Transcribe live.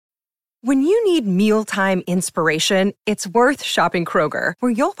When you need mealtime inspiration, it's worth shopping Kroger,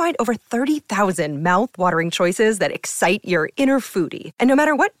 where you'll find over 30,000 mouth-watering choices that excite your inner foodie. And no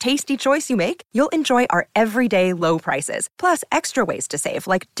matter what tasty choice you make, you'll enjoy our everyday low prices, plus extra ways to save,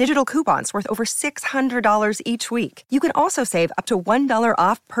 like digital coupons worth over $600 each week. You can also save up to $1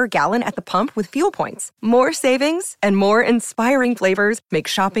 off per gallon at the pump with fuel points. More savings and more inspiring flavors make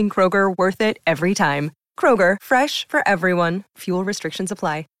shopping Kroger worth it every time. Kroger, fresh for everyone. Fuel restrictions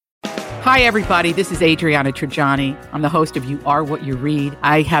apply. Hi, everybody. This is Adriana Trajani. I'm the host of You Are What You Read.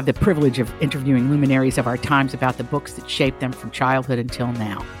 I have the privilege of interviewing luminaries of our times about the books that shaped them from childhood until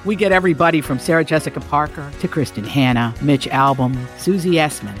now. We get everybody from Sarah Jessica Parker to Kristen Hanna, Mitch Albom, Susie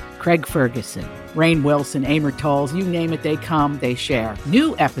Essman, Craig Ferguson, Rainn Wilson, Amor Tolls, you name it, they come, they share.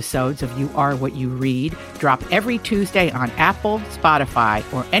 New episodes of You Are What You Read drop every Tuesday on Apple, Spotify,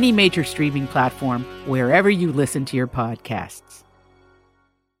 or any major streaming platform wherever you listen to your podcasts.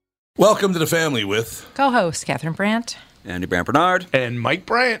 Welcome to the family with co-host Catherine Brandt, Andy Brandt Bernard, and Mike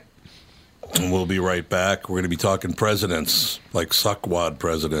Bryant. And we'll be right back. We're going to be talking presidents, like suckwad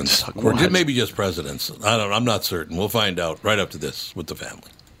presidents, or maybe just presidents. I'm not certain. We'll find out right after this with the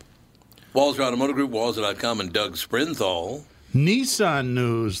family. Walser Automotive Group, Walser.com, and Doug Sprinthal. Nissan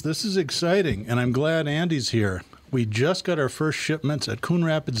news. This is exciting, and I'm glad Andy's here. We just got our first shipments at Coon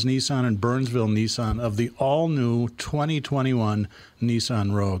Rapids Nissan and Burnsville Nissan of the all-new 2021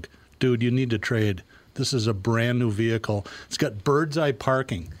 Nissan Rogue. Dude, you need to trade. This is a brand new vehicle. It's got bird's eye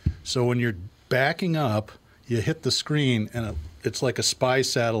parking. So when you're backing up, you hit the screen and it's like a spy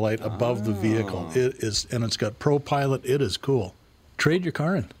satellite above the vehicle. It is, and it's got ProPilot. It is cool. Trade your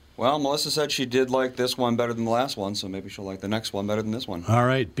car in. Well, Melissa said she did like this one better than the last one, so maybe she'll like the next one better than this one. All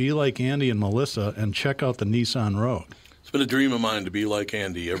right, be like Andy and Melissa and check out the Nissan Rogue. It's been a dream of mine to be like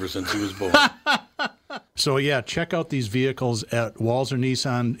Andy ever since he was born. So, yeah, check out these vehicles at Walser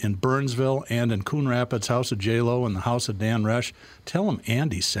Nissan in Burnsville and in Coon Rapids, House of J-Lo and the House of Dan Resch. Tell them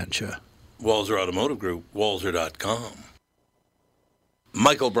Andy sent you. Walser Automotive Group, Walser.com.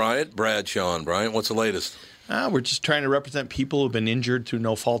 Michael Bryant, Bradshaw and Bryant, what's the latest? We're just trying to represent people who've been injured through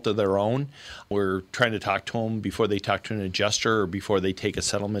no fault of their own. We're trying to talk to them before they talk to an adjuster or before they take a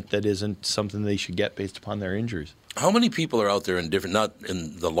settlement that isn't something they should get based upon their injuries. How many people are out there in different, not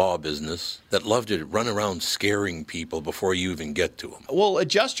in the law business, that love to run around scaring people before you even get to them? Well,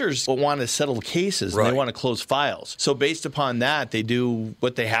 adjusters want to settle cases and they want to close files. So based upon that, they do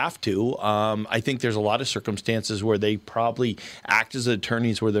what they have to. I think there's a lot of circumstances where they probably act as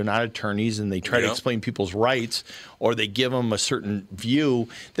attorneys where they're not attorneys and they try to explain people's rights, or they give them a certain view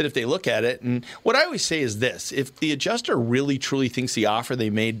that if they look at it. And what I always say is this: if the adjuster really truly thinks the offer they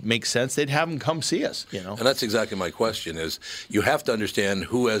made makes sense, they'd have them come see us. And that's exactly my question is you have to understand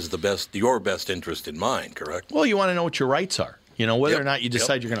who has your best interest in mind, correct? Well, you want to know what your rights are. Whether or not you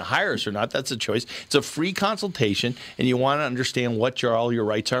decide you're going to hire us or not, that's a choice. It's a free consultation, and you want to understand what all your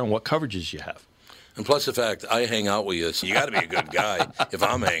rights are and what coverages you have. And plus the fact I hang out with you, so you got to be a good guy if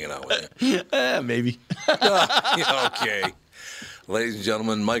I'm hanging out with you. Maybe. Okay. Ladies and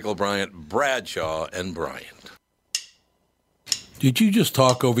gentlemen, Michael Bryant, Bradshaw and Bryant. Did you just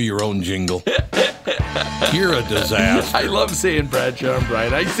talk over your own jingle? You're a disaster. I love saying Bradshaw and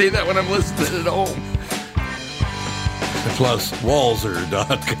Bryant. I say that when I'm listening at home. Plus,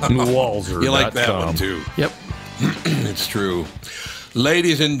 Walser.com. Walser.com. You like that one, too. Yep. It's true.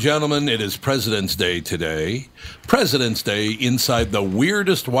 Ladies and gentlemen, it is President's Day today. President's Day inside the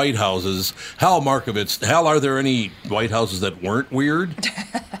weirdest White Houses. Hal Markovitz. Hal, are there any White Houses that weren't weird?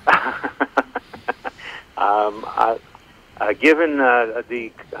 Given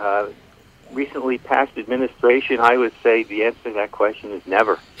the recently passed administration, I would say the answer to that question is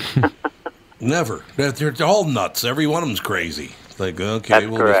never. Never. They're all nuts. Every one of them's crazy. Like, okay, That's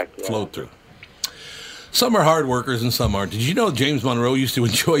we'll correct, just float through. Some are hard workers and some aren't. Did you know James Monroe used to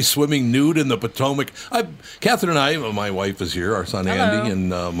enjoy swimming nude in the Potomac? Catherine and I, my wife is here, our son Andy, and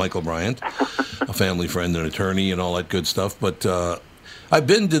Michael Bryant, a family friend and attorney and all that good stuff. But I've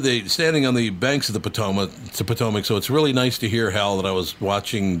been to standing on the banks of the Potomac, so it's really nice to hear, Hal, that I was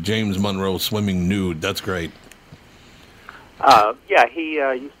watching James Monroe swimming nude. That's great. He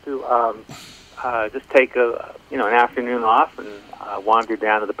used to just take an afternoon off and wander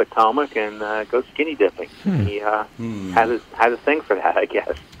down to the Potomac and go skinny dipping. He had a thing for that, I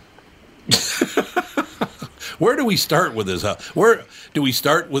guess. Where do we start with this? Where do we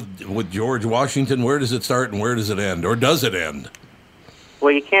start with George Washington? Where does it start and where does it end? Or does it end?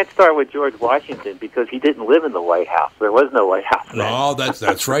 Well, you can't start with George Washington because he didn't live in the White House. There was no White House then. No,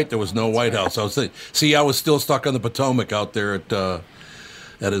 that's right. There was no White House. I was still stuck on the Potomac out there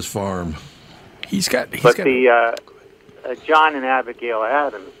at his farm. John and Abigail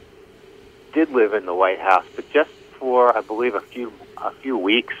Adams did live in the White House, but just for, I believe, a few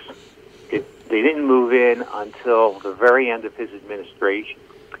weeks. They didn't move in until the very end of his administration.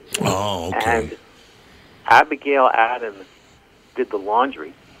 Oh, okay. And Abigail Adams did the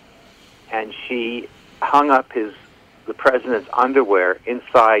laundry, and she hung up the president's underwear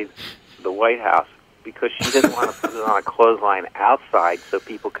inside the White House because she didn't want to put it on a clothesline outside so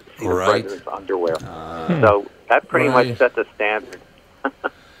people could see the president's underwear. So that pretty much set the standard.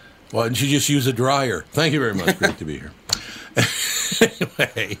 Why didn't you just use a dryer? Thank you very much. Great to be here.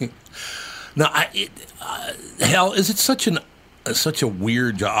 Anyway, now, Hal, is it such a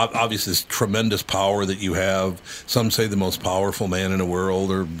weird job? Obviously, this tremendous power that you have. Some say the most powerful man in the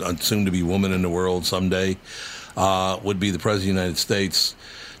world, or soon to be woman in the world someday, would be the President of the United States.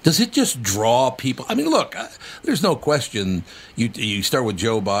 Does it just draw people? I mean, look, there's no question. You start with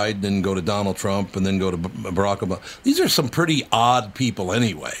Joe Biden, and go to Donald Trump, and then go to Barack Obama. These are some pretty odd people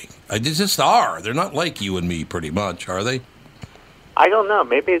anyway. They just are. They're not like you and me, pretty much, are they? I don't know.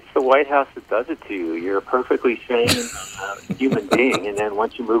 Maybe it's the White House that does it to you. You're a perfectly sane human being, and then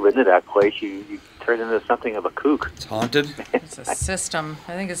once you move into that place, you turn into something of a kook. It's haunted. It's a system.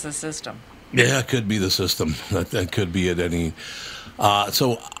 I think it's the system. Yeah, it could be the system. That could be at any...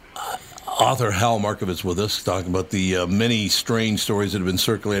 Author Hal Markovitz with us, talking about the many strange stories that have been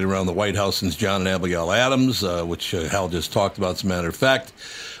circulating around the White House since John and Abigail Adams, which Hal just talked about, as a matter of fact.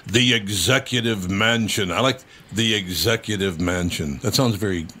 The Executive Mansion. I like the Executive Mansion. That sounds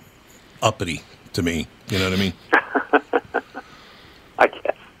very uppity to me. You know what I mean? I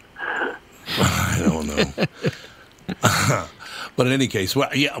guess. I don't know. But in any case,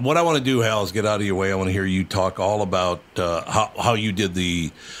 what I want to do, Hal, is get out of your way. I want to hear you talk all about how you did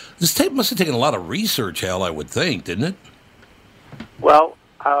this tape must have taken a lot of research, Hal, I would think, didn't it? Well,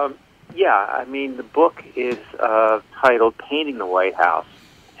 yeah. I mean, the book is titled Painting the White House,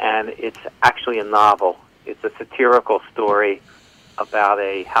 and it's actually a novel. It's a satirical story about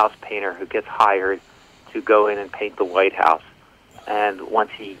a house painter who gets hired to go in and paint the White House. And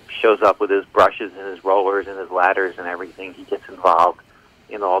once he shows up with his brushes and his rollers and his ladders and everything, he gets involved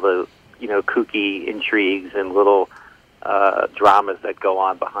in all the, kooky intrigues and little dramas that go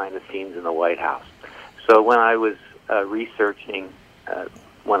on behind the scenes in the White House. So when I was researching,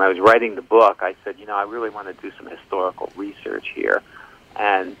 when I was writing the book, I said, I really want to do some historical research here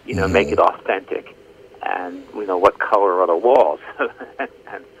and, make it authentic and, what color are the walls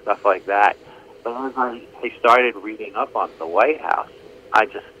and stuff like that. But as I started reading up on the White House, I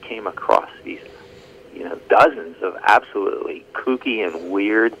just came across these, dozens of absolutely kooky and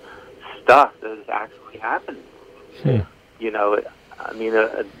weird stuff that is actually happening.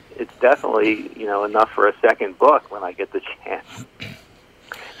 It's definitely, enough for a second book when I get the chance.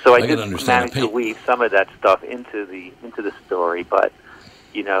 So I did manage to weave some of that stuff into the story, but,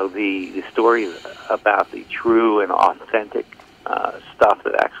 the stories about the true and authentic stuff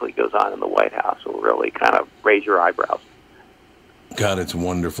that actually goes on in the White House will really kind of raise your eyebrows. God, it's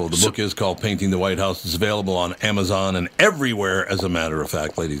wonderful. The book is called Painting the White House. It's available on Amazon and everywhere, as a matter of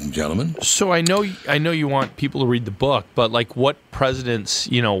fact, ladies and gentlemen. So I know you want people to read the book, but like, what presidents,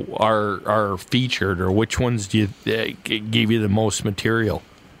 are featured, or which ones do you gave you the most material?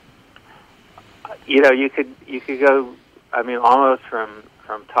 You could go, almost from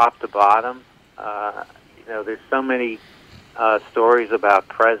top to bottom. There's so many stories about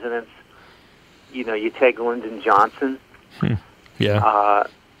presidents. You take Lyndon Johnson. Yeah.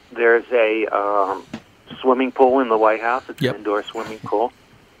 There's a swimming pool in the White House. It's an indoor swimming pool.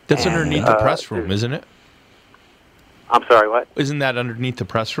 That's underneath the press room, isn't it? I'm sorry, what? Isn't that underneath the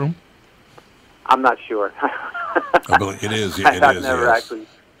press room? I'm not sure. I believe it is. I've never actually.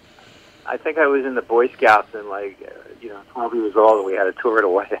 I think I was in the Boy Scouts and 12 years old, and we had a tour of the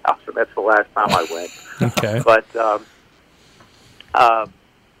White House, and that's the last time I went. Okay. But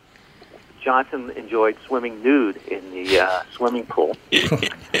Johnson enjoyed swimming nude in the swimming pool.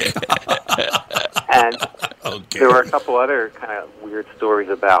 And there were a couple other kind of weird stories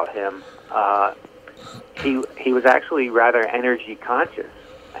about him. He was actually rather energy conscious,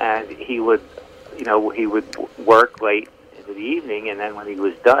 and he would work late into the evening, and then when he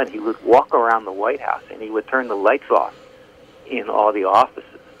was done, he would walk around the White House, and he would turn the lights off in all the offices.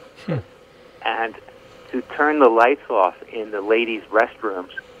 And to turn the lights off in the ladies' restrooms,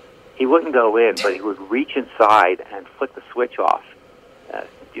 he wouldn't go in, but he would reach inside and flick the switch off,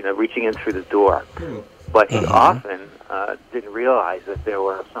 reaching in through the door. But he often didn't realize that there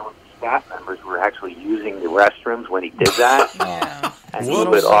were some of the staff members who were actually using the restrooms when he did that. Yeah. And he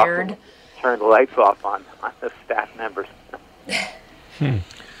would often turn the lights off on the staff members.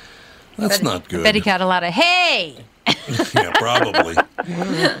 That's not good. Betty got a lot of, hey! Yeah, probably.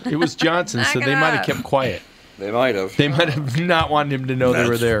 It was Johnson, so they might have kept quiet. They might have. They might have not wanted him to know they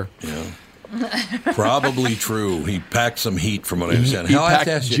were there. Yeah. Probably true. He packed some heat, from what I understand. He Hal, I have packed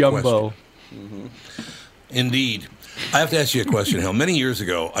to ask you jumbo. Indeed. I have to ask you a question, Hal. Many years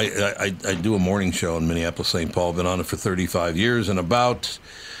ago, I do a morning show in Minneapolis, St. Paul. I've been on it for 35 years, and about,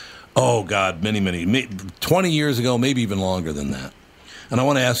 many, 20 years ago, maybe even longer than that. And I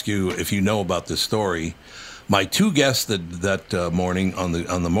want to ask you if you know about this story. My two guests that morning on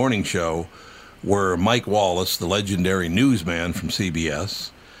the morning show were Mike Wallace, the legendary newsman from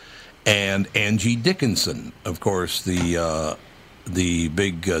CBS, and Angie Dickinson, of course, the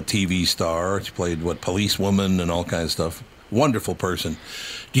big TV star. She played, policewoman and all kinds of stuff. Wonderful person.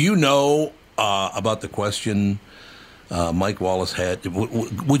 Do you know about the question Mike Wallace had?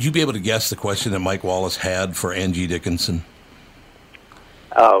 Would you be able to guess the question that Mike Wallace had for Angie Dickinson?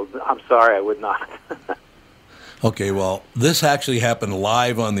 Oh, I'm sorry, I would not. Okay, well, this actually happened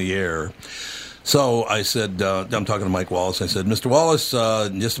live on the air. So I said, I'm talking to Mike Wallace. I said, Mr. Wallace,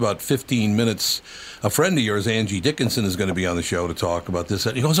 in just about 15 minutes, a friend of yours, Angie Dickinson, is going to be on the show to talk about this.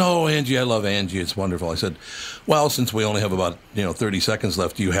 And he goes, oh, Angie, I love Angie. It's wonderful. I said, well, since we only have about 30 seconds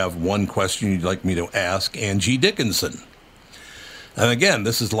left, do you have one question you'd like me to ask Angie Dickinson? And again,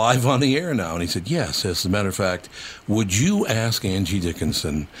 this is live on the air now. And he said, yes, as a matter of fact, would you ask Angie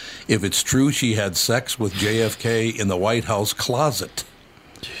Dickinson if it's true she had sex with JFK in the White House closet?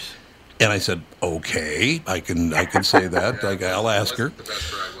 And I said, okay, I can say that. I'll ask her. The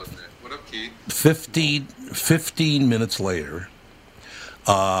best ride, wasn't it? What up, Keith? 15 minutes later,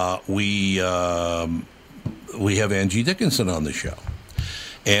 we have Angie Dickinson on the show.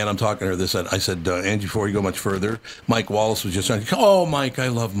 And I'm talking to her. I said, Angie, before you go much further, Mike Wallace was just trying to, oh, Mike, I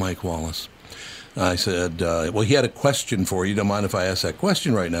love Mike Wallace. I said, well, he had a question for you. Don't mind if I ask that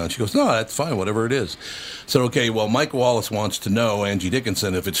question right now? And she goes, no, that's fine, whatever it is. I said, okay, well, Mike Wallace wants to know, Angie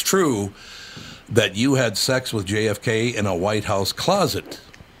Dickinson, if it's true that you had sex with JFK in a White House closet.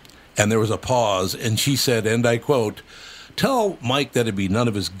 And there was a pause, and she said, and I quote, tell Mike that it'd be none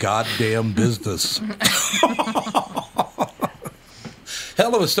of his goddamn business.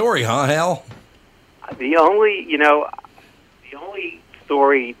 Hell of a story, huh, Hal? The only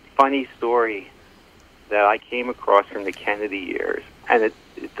funny story that I came across from the Kennedy years, and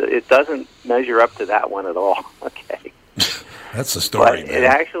it doesn't measure up to that one at all. Okay, that's the story. But man. It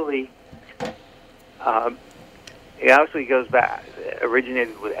actually goes back.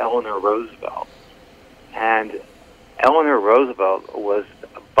 Originated with Eleanor Roosevelt, and Eleanor Roosevelt was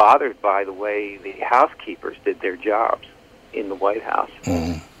bothered by the way the housekeepers did their jobs in the White House.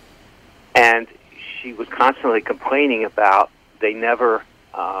 Mm. And she was constantly complaining about they never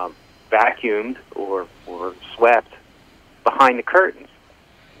vacuumed or swept behind the curtains,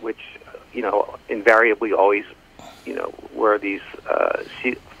 which, invariably always, were these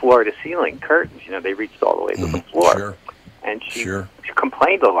floor-to-ceiling curtains. They reached all the way to the floor. Sure. And she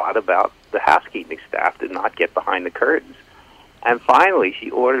complained a lot about the housekeeping staff did not get behind the curtains. And finally,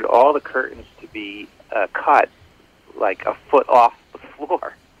 she ordered all the curtains to be cut like a foot off the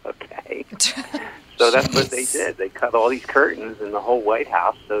floor, okay? So that's what they did. They cut all these curtains in the whole White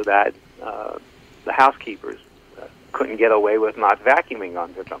House so that the housekeepers couldn't get away with not vacuuming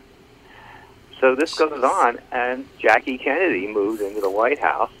under them. So this goes on, and Jackie Kennedy moved into the White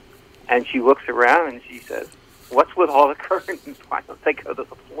House, and she looks around and she says, what's with all the curtains? Why don't they go to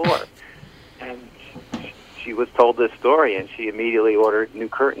the floor? And she was told this story, and she immediately ordered new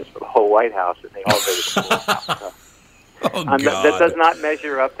curtains for the whole White House, and they all go to the floor. So, Oh, God. That does not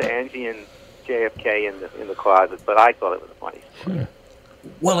measure up to Angie and JFK in the closet, but I thought it was a funny story.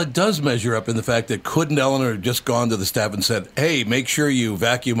 Well, it does measure up in the fact that couldn't Eleanor have just gone to the staff and said, hey, make sure you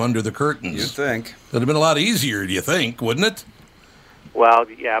vacuum under the curtains? You'd think. It would have been a lot easier, do you think, wouldn't it? Well,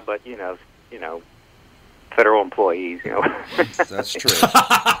 yeah, but, federal employees, That's true.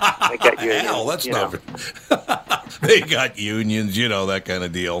 They got unions, Hell, that's not... They got unions, that kind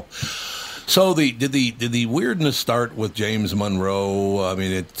of deal. So did the weirdness start with James Monroe? I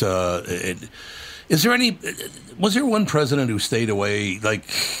mean, was there one president who stayed away? Like,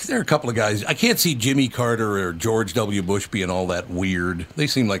 there are a couple of guys. I can't see Jimmy Carter or George W. Bush being all that weird. They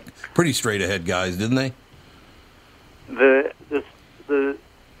seemed like pretty straight ahead guys, didn't they?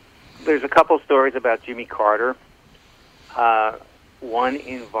 There's a couple stories about Jimmy Carter. One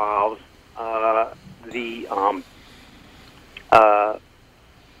involves the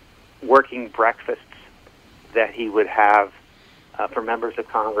working breakfasts that he would have for members of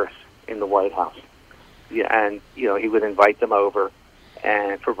Congress in the White House. Yeah, and he would invite them over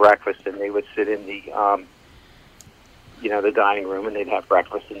and for breakfast, and they would sit in the the dining room, and they'd have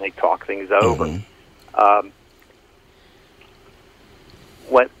breakfast and they'd talk things over. Mm-hmm.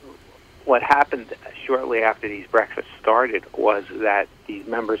 what happened shortly after these breakfasts started was that these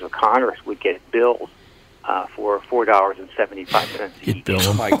members of Congress would get bills for $4.75 each.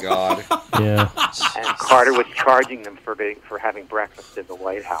 Oh my God! Yeah. And Carter was charging them for having breakfast in the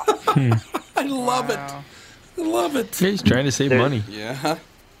White House. I love it. I love it. Yeah, he's trying to save money. Yeah.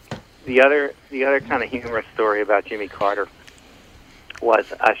 The other kind of humorous story about Jimmy Carter was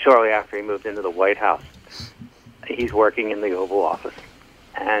shortly after he moved into the White House, he's working in the Oval Office,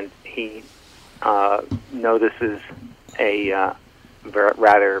 and he notices a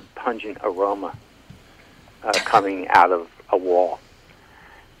rather pungent aroma coming out of a wall.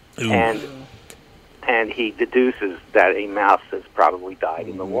 Ooh. And he deduces that a mouse has probably died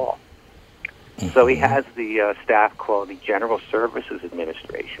in the wall. So he has the staff call the General Services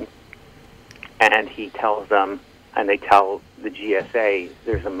Administration, and he tells them, and they tell the GSA,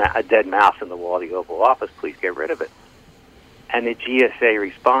 there's a dead mouse in the wall of the Oval Office, please get rid of it. And the GSA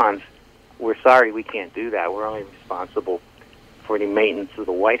responds, we're sorry, we can't do that. We're only responsible for the maintenance of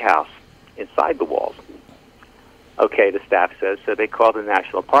the White House inside the walls. Okay, the staff says, so they call the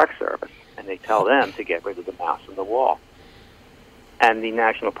National Park Service, and they tell them to get rid of the mouse in the wall. And the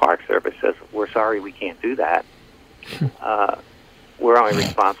National Park Service says, we're sorry, we can't do that. We're only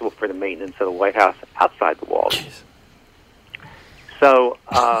responsible for the maintenance of the White House outside the walls. So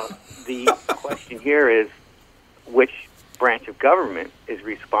the question here is, which branch of government is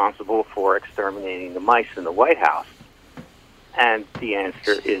responsible for exterminating the mice in the White House? And the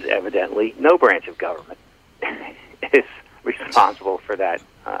answer is evidently no branch of government is responsible for that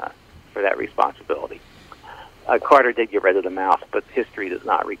responsibility. Carter did get rid of the mouse, but history does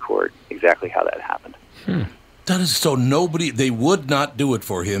not record exactly how that happened. That is so they would not do it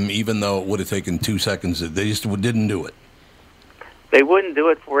for him, even though it would have taken 2 seconds. They just didn't do it. They wouldn't do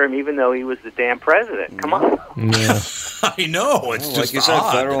it for him, even though he was the damn president. Come on. Yeah. I know. It's just like you said,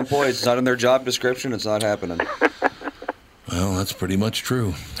 odd. federal employees. It's not in their job description. It's not happening. Well, that's pretty much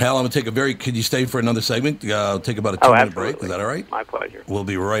true. Hal, I'm going to take could you stay for another segment? Take about a 2-minute break. Is that all right? My pleasure. We'll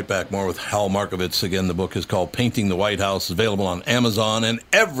be right back. More with Hal Markovits. Again, the book is called Painting the White House, available on Amazon and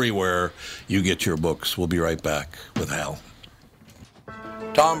everywhere you get your books. We'll be right back with Hal.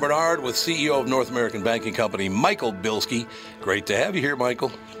 Tom Bernard with CEO of North American Banking Company, Michael Bilski. Great to have you here,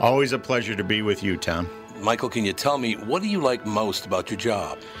 Michael. Always a pleasure to be with you, Tom. Michael, can you tell me, what do you like most about your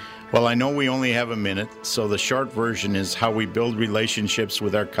job? Well, I know we only have a minute, so the short version is how we build relationships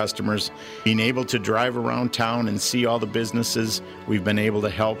with our customers, being able to drive around town and see all the businesses we've been able to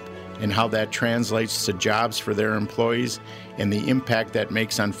help, and how that translates to jobs for their employees and the impact that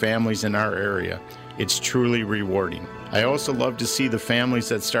makes on families in our area. It's truly rewarding. I also love to see the families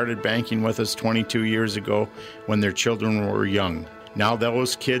that started banking with us 22 years ago when their children were young. Now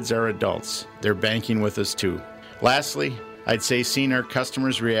those kids are adults. They're banking with us too. Lastly, I'd say seeing our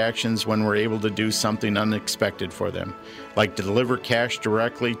customers' reactions when we're able to do something unexpected for them, like deliver cash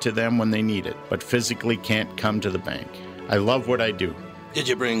directly to them when they need it, but physically can't come to the bank. I love what I do. Did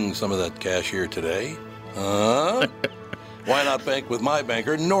you bring some of that cash here today? Why not bank with my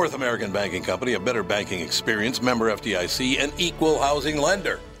banker, North American Banking Company, a better banking experience, member FDIC, and equal housing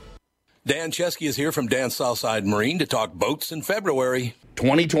lender. Dan Chesky is here from Dan's Southside Marine to talk boats in February.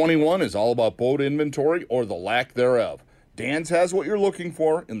 2021 is all about boat inventory or the lack thereof. Dan's has what you're looking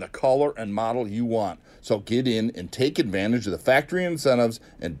for in the color and model you want. So get in and take advantage of the factory incentives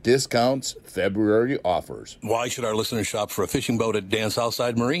and discounts February offers. Why should our listeners shop for a fishing boat at Dan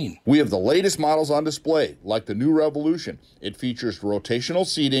Southside Marine? We have the latest models on display, like the new Revolution. It features rotational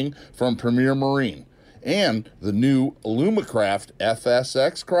seating from Premier Marine. And the new Alumacraft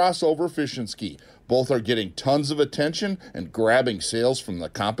FSX crossover fishing ski. Both are getting tons of attention and grabbing sales from the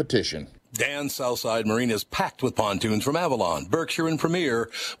competition. Dan Southside Marine is packed with pontoons from Avalon, Berkshire, and Premier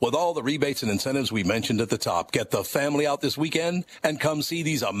with all the rebates and incentives we mentioned at the top. Get the family out this weekend and come see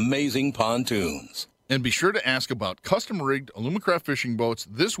these amazing pontoons. And be sure to ask about custom-rigged Alumacraft fishing boats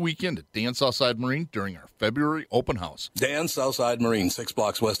this weekend at Dan Southside Marine during our February open house. Dan Southside Marine, 6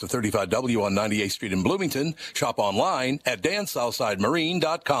 blocks west of 35W on 98th Street in Bloomington. Shop online at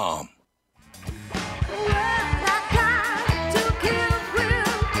dansouthsidemarine.com.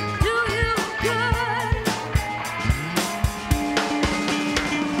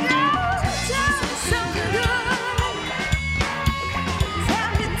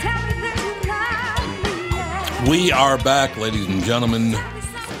 We are back, ladies and gentlemen.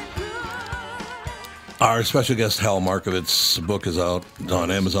 Our special guest, Hal Markovits' book is out on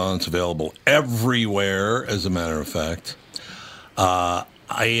Amazon. It's available everywhere, as a matter of fact. I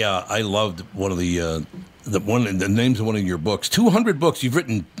loved one of the names of one of your books. 200 books. You've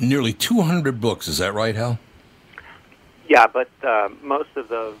written nearly 200 books. Is that right, Hal? Yeah, but most of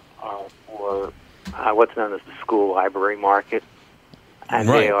those are for what's known as the school library market, and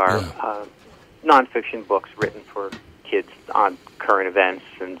Right, they are yeah. nonfiction books written for kids on current events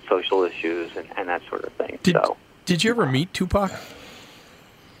and social issues and that sort of thing. Did you ever meet Tupac?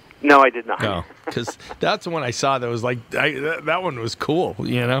 No, I did not. No, because that's the one I saw that was like, that one was cool,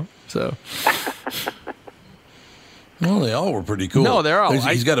 you know? So. Well, they all were pretty cool. No, they're all.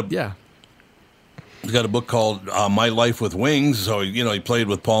 He's got a book called My Life with Wings. So, he played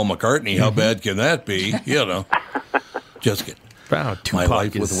with Paul McCartney. How bad can that be? Just kidding. Wow, My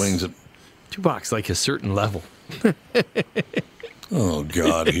Life with Wings. Tupac's like a certain level. Oh,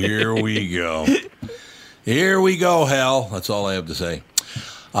 God, here we go. Here we go, Hal. That's all I have to say.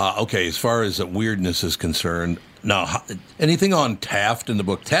 Okay, as far as weirdness is concerned, now, anything on Taft in the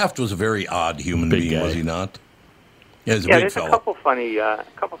book? Taft was a very odd human being, was he not? Yeah, he's a big there's fella. a couple funny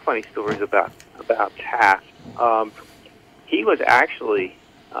stories about Taft. He was actually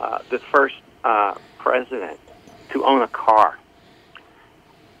the first president to own a car,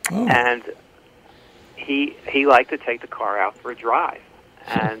 and he liked to take the car out for a drive.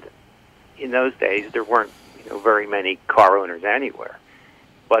 And in those days, there weren't very many car owners anywhere,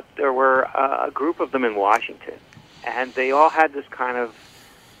 but there were a group of them in Washington, and they all had this kind of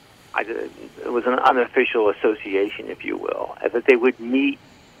it was an unofficial association, if you will, that they would meet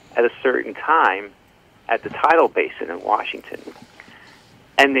at a certain time at the tidal basin in Washington,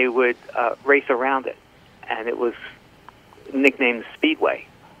 and they would race around it, and it was nicknamed Speedway.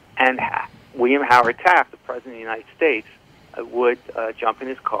 And William Howard Taft, the President of the United States, would jump in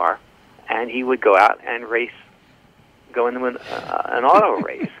his car, and he would go out and go into an auto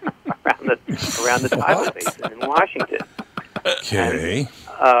race around the tidal basin in Washington. Okay. And,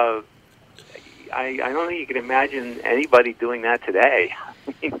 I don't think you can imagine anybody doing that today.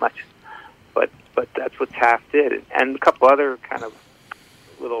 But that's what Taft did, and a couple other kind of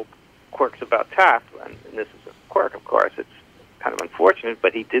little quirks about Taft. And this is a quirk, of course. It's kind of unfortunate,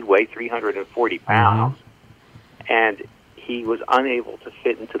 but he did weigh 340 pounds, and he was unable to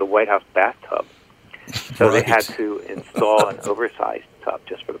fit into the White House bathtub, so they had to install an oversized tub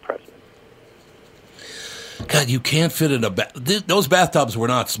just for the president. God, you can't fit in a those bathtubs were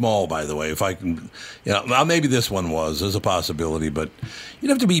not small, by the way. If I can, maybe this one was. There's a possibility, but you'd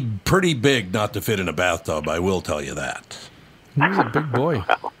have to be pretty big not to fit in a bathtub. I will tell you that. He was a big boy.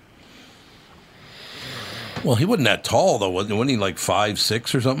 Well, he wasn't that tall, though, wasn't he? Like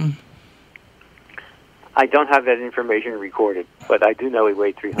 5'6" or something? I don't have that information recorded, but I do know he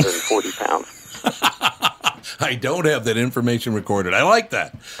weighed 340 pounds. I don't have that information recorded. I like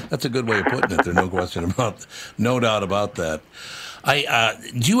that. That's a good way of putting it. There's no doubt about that.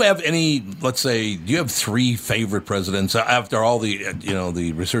 Do you have any, let's say, do you have three favorite presidents after all the,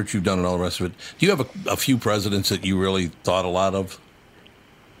 the research you've done and all the rest of it? Do you have a few presidents that you really thought a lot of?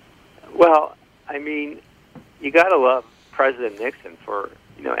 Well, I mean, you got to love President Nixon for,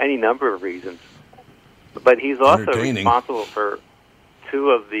 any number of reasons. But he's also responsible for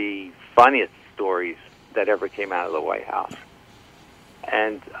two of the funniest stories that ever came out of the White House.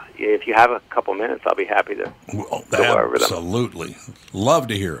 And if you have a couple minutes, I'll be happy to go over them. Absolutely. Love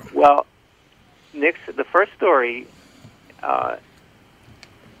to hear them. Well, the first story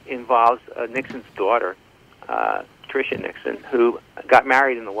involves Nixon's daughter, Tricia Nixon, who got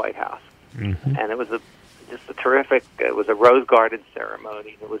married in the White House. Mm-hmm. And it was just a terrific, it was a Rose Garden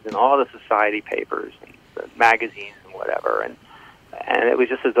ceremony. It was in all the society papers and the magazines and whatever. And it was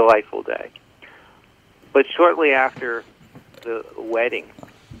just a delightful day. But shortly after the wedding,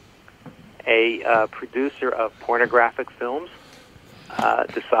 a producer of pornographic films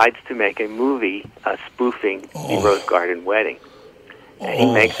decides to make a movie spoofing the Rose Garden wedding. And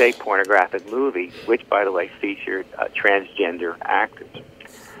he makes a pornographic movie, which, by the way, featured transgender actors.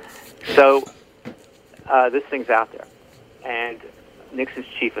 So this thing's out there. And Nixon's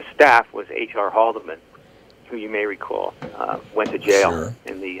chief of staff was H.R. Haldeman, who you may recall went to jail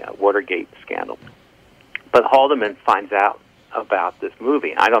in the Watergate scandal. But Haldeman finds out about this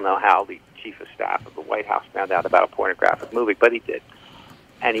movie. I don't know how the chief of staff of the White House found out about a pornographic movie, but he did.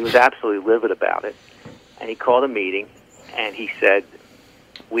 And he was absolutely livid about it. And he called a meeting, and he said,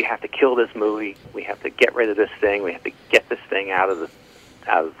 we have to kill this movie. We have to get rid of this thing. We have to get this thing out of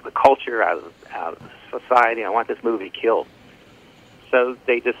the culture, out of society. I want this movie killed. So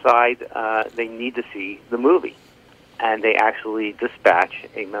they decide they need to see the movie. And they actually dispatch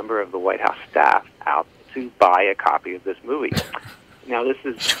a member of the White House staff out to buy a copy of this movie. Now, this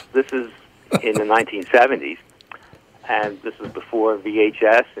is in the 1970s, and this was before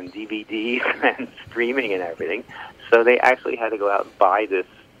VHS and DVDs and streaming and everything. So they actually had to go out and buy this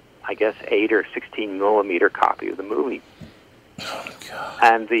I guess, 8 or 16 millimeter copy of the movie. Oh, God.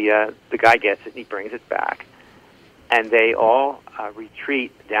 And the guy gets it and he brings it back. And they all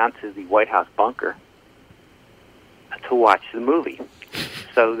retreat down to the White House bunker to watch the movie.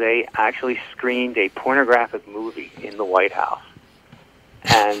 So they actually screened a pornographic movie in the White House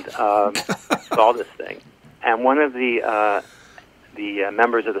and saw this thing. And one of the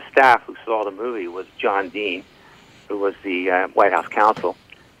members of the staff who saw the movie was John Dean, who was the White House counsel,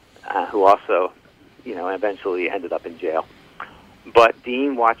 who also, eventually ended up in jail. But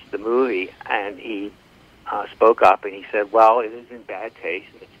Dean watched the movie and he spoke up and he said, well, it is in bad taste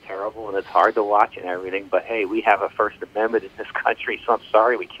and it's terrible and it's hard to watch and everything, but hey, we have a First Amendment in this country, so I'm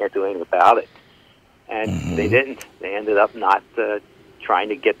sorry we can't do anything about it. And they didn't. They ended up not trying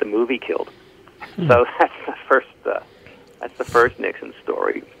to get the movie killed. So that's the first Nixon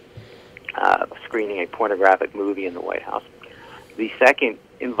story, screening a pornographic movie in the White House. The second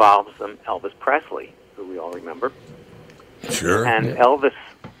involves Elvis Presley, who we all remember. Sure. And yeah.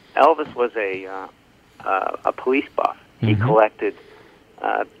 Elvis was a police buff. He collected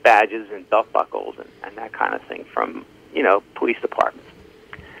badges and belt buckles and that kind of thing from, police departments.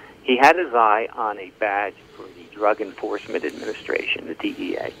 He had his eye on a badge for the Drug Enforcement Administration, the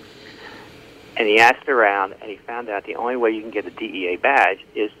DEA. And he asked around, and he found out the only way you can get a DEA badge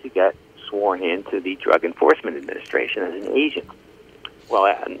is to get sworn into the Drug Enforcement Administration as an agent. Well,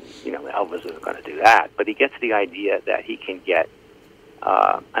 Elvis isn't going to do that, but he gets the idea that he can get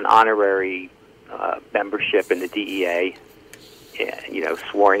an honorary membership in the DEA,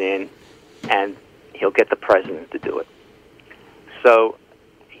 sworn in, and he'll get the president to do it. So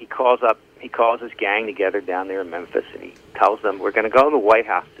he calls his gang together down there in Memphis, and he tells them, we're going to go to the White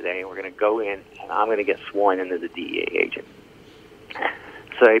House today, and we're going to go in, and I'm going to get sworn into the DEA agent.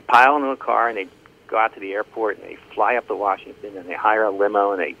 So they pile into a car, and they go out to the airport, and they fly up to Washington, and they hire a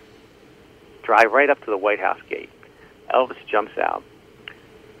limo, and they drive right up to the White House gate. Elvis jumps out.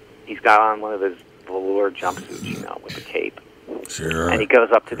 He's got on one of his velour jumpsuits, with the cape. Sure. And he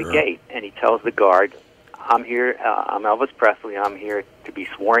goes up to the gate, and he tells the guard, I'm here, I'm Elvis Presley, I'm here to be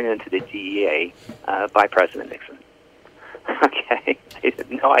sworn into the DEA by President Nixon. Okay. He had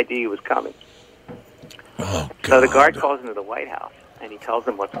no idea he was coming. Oh, God. So the guard calls into the White House, and he tells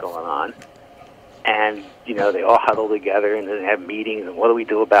them what's going on. And, they all huddle together and they have meetings, and what do we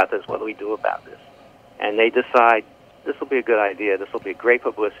do about this? What do we do about this? And they decide, this will be a good idea. This will be a great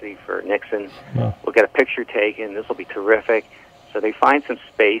publicity for Nixon. Yeah. We'll get a picture taken. This will be terrific. So they find some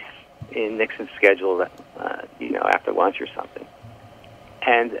space in Nixon's schedule, that, after lunch or something.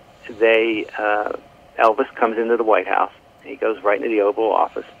 And Elvis comes into the White House. He goes right into the Oval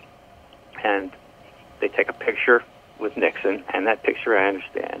Office, and they take a picture with Nixon, and that picture, I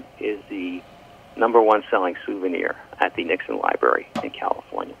understand, is the #1 selling souvenir at the Nixon Library in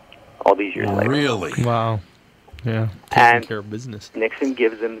California, all these years later. Really? Wow. Yeah. Taking care of business. Nixon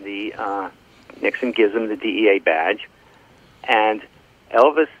gives him the DEA badge, and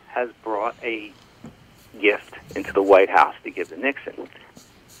Elvis has brought a gift into the White House to give to Nixon.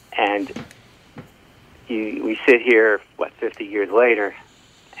 And we sit here, 50 years later,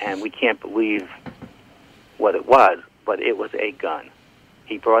 and we can't believe what it was, but it was a gun.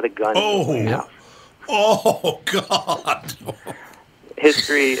 He brought a gun into the White House. Oh, God.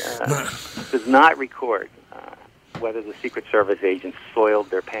 History does not record whether the Secret Service agents soiled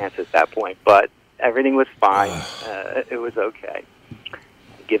their pants at that point, but everything was fine. It was okay.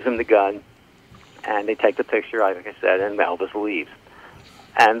 He gives him the gun, and they take the picture, like I said, and Elvis leaves.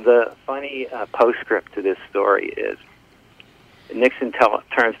 And the funny postscript to this story is Nixon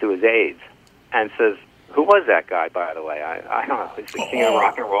turns to his aides and says, who was that guy, by the way? I don't know. Is he singing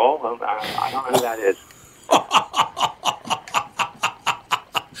rock and roll? I don't know who that is.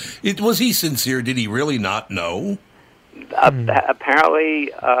 Was he sincere? Did he really not know?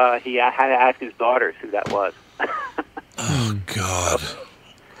 Apparently, he had to ask his daughters who that was. Oh, God.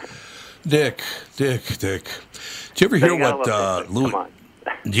 Dick. Did you ever hear what Louis?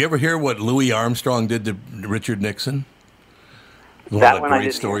 Did you ever hear what Louis Armstrong did to Richard Nixon? One of the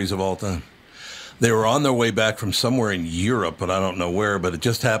great stories of all time. They were on their way back from somewhere in Europe, but I don't know where. But it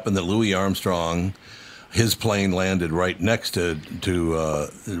just happened that Louis Armstrong, his plane landed right next to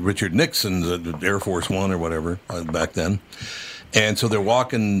Richard Nixon's Air Force One or whatever back then, and so they're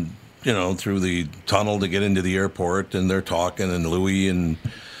walking, through the tunnel to get into the airport, and they're talking, and Louis and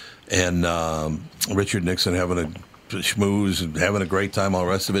Richard Nixon having a schmooze and having a great time, all the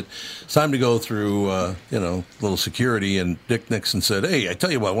rest of it. It's time to go through, little security. And Dick Nixon said, hey, I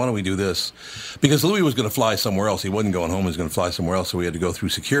tell you what, why don't we do this? Because Louis was going to fly somewhere else. He wasn't going home. He was going to fly somewhere else, so we had to go through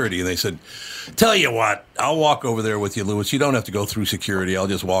security. And they said, tell you what, I'll walk over there with you, Louis. You don't have to go through security. I'll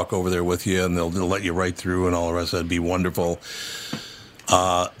just walk over there with you, and they'll let you right through and all the rest. That'd be wonderful.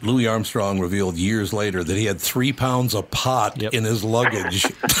 Louis Armstrong revealed years later that he had 3 pounds of pot in his luggage.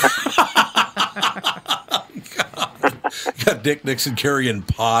 Got Dick Nixon carrying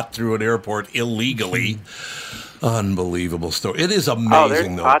pot through an airport illegally. Unbelievable story. It is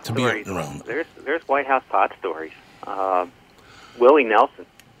amazing, though, to be around. There's White House pot stories. Willie Nelson.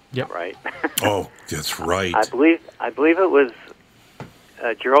 Yep. Right. Oh, that's right. I believe it was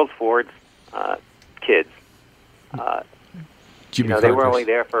Gerald Ford's kids. They were only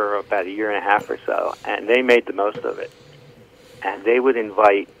there for about a year and a half or so, and they made the most of it. And they would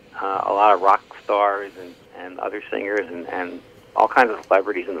invite a lot of rock stars and other singers and all kinds of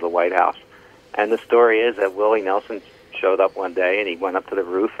celebrities into the White House. And the story is that Willie Nelson showed up one day, and he went up to the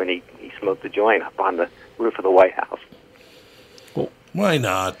roof, and he smoked a joint up on the roof of the White House. Well, why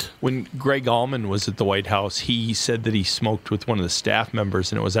not? When Greg Allman was at the White House, he said that he smoked with one of the staff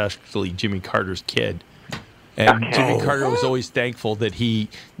members, and it was actually Jimmy Carter's kid. And Jimmy Carter was always thankful that he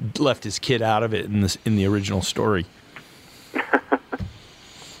left his kid out of it in the original story.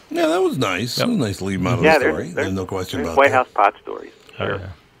 Yeah, that was nice. Yep. It was nice to leave him out of the story. There's no question about White that. House pot stories. Sure. Yeah.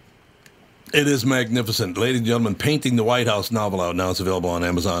 It is magnificent. Ladies and gentlemen, Painting the White House novel out now. It's available on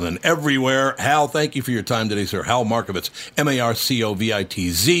Amazon and everywhere. Hal, thank you for your time today, sir. Hal Markovitz,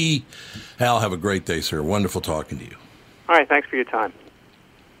 Marcovitz. Hal, have a great day, sir. Wonderful talking to you. All right, thanks for your time.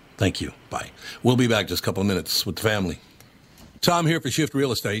 Thank you. Bye. We'll be back just a couple of minutes with the family. Tom here for Shift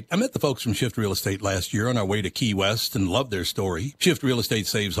Real Estate. I met the folks from Shift Real Estate last year on our way to Key West and loved their story. Shift Real Estate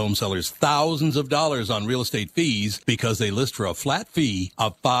saves home sellers thousands of dollars on real estate fees because they list for a flat fee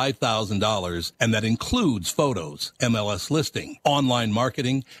of $5,000, and that includes photos, MLS listing, online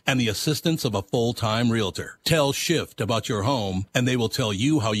marketing, and the assistance of a full-time realtor. Tell Shift about your home, and they will tell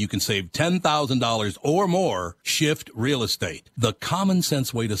you how you can save $10,000 or more. Shift Real Estate, the common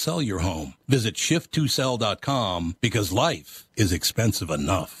sense way to sell your home. Visit shift2sell.com because life is expensive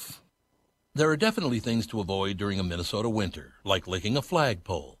enough. There are definitely things to avoid during a Minnesota winter, like licking a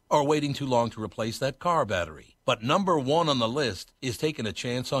flagpole or waiting too long to replace that car battery. But number one on the list is taking a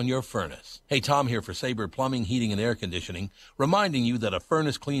chance on your furnace. Hey, Tom here for Sabre Plumbing, Heating, and Air Conditioning, reminding you that a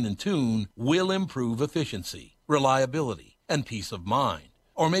furnace clean and tune will improve efficiency, reliability, and peace of mind.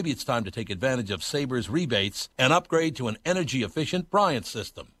 Or maybe it's time to take advantage of Sabre's rebates and upgrade to an energy-efficient Bryant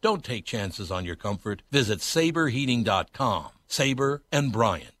system. Don't take chances on your comfort. Visit SaberHeating.com. Sabre and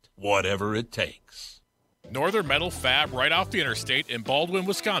Bryant, whatever it takes. Northern Metal Fab, right off the interstate in Baldwin,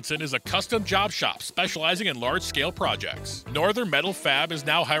 Wisconsin, is a custom job shop specializing in large-scale projects. Northern Metal Fab is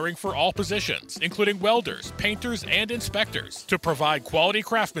now hiring for all positions, including welders, painters, and inspectors, to provide quality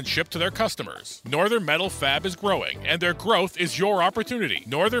craftsmanship to their customers. Northern Metal Fab is growing, and their growth is your opportunity.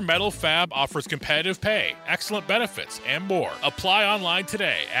 Northern Metal Fab offers competitive pay, excellent benefits, and more. Apply online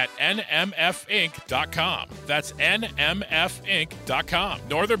today at nmfinc.com. That's nmfinc.com.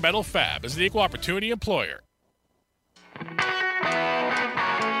 Northern Metal Fab is an equal opportunity employer.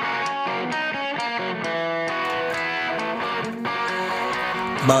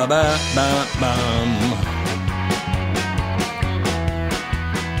 Ba ba ba bum.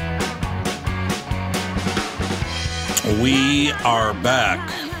 We are back.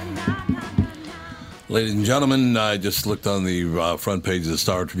 Ladies and gentlemen, I just looked on the front page of the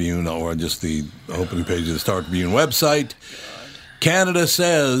Star Tribune, or just the opening page of the Star Tribune website. Canada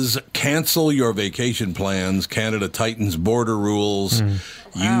says, cancel your vacation plans. Canada tightens border rules.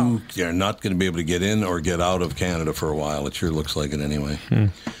 You are not going to be able to get in or get out of Canada for a while. It sure looks like it anyway.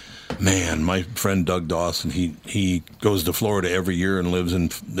 Man, my friend Doug Dawson, he goes to Florida every year and lives in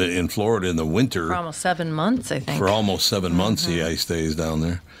Florida in the winter. For almost 7 months, I think. For almost 7 months, he stays down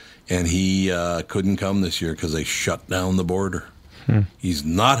there. And he couldn't come this year because they shut down the border. He's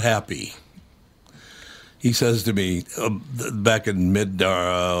not happy. He says to me back in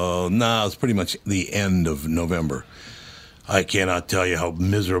it's pretty much the end of November. I cannot tell you how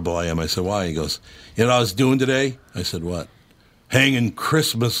miserable I am. I said, why? He goes, you know what I was doing today? I said, what? Hanging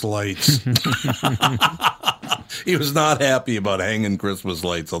Christmas lights. He was not happy about hanging Christmas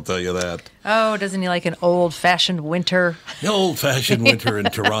lights, I'll tell you that. Oh, doesn't he like an old-fashioned winter? The old-fashioned winter in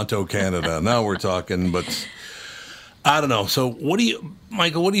Toronto, Canada. Now we're talking, but I don't know. So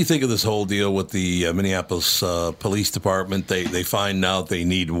Michael, what do you think of this whole deal with the Minneapolis Police Department? They find out they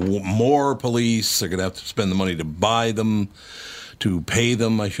need more police. They're going to have to spend the money to buy them. to pay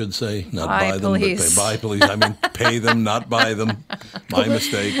them, I should say, not Buy buy them, police. but buy police. I mean, pay them, not buy them. My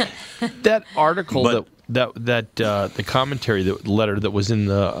mistake. That article the commentary, the letter that was in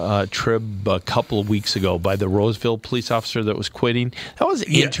the Trib a couple of weeks ago by the Roseville police officer that was quitting, that was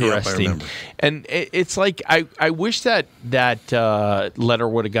interesting. I remember. And it's like I wish that letter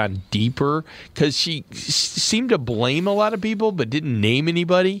would have gone deeper, because she seemed to blame a lot of people but didn't name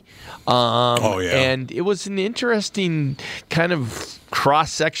anybody. And it was an interesting kind of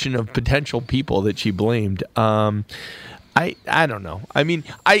cross section of potential people that she blamed. I don't know. I mean,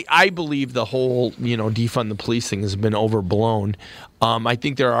 I believe the whole, defund the police thing has been overblown. I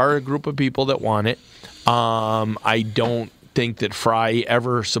think there are a group of people that want it. I don't think that Fry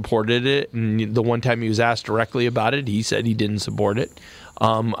ever supported it. And the one time he was asked directly about it, he said he didn't support it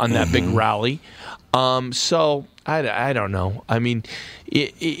on that big rally. So I don't know. I mean,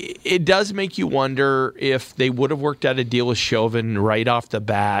 it does make you wonder if they would have worked out a deal with Chauvin right off the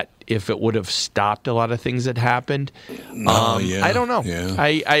bat, if it would have stopped a lot of things that happened. I don't know. Yeah.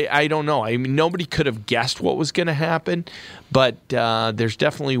 I don't know. I mean, nobody could have guessed what was going to happen, but there's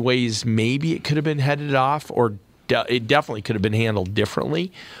definitely ways maybe it could have been headed off, or it definitely could have been handled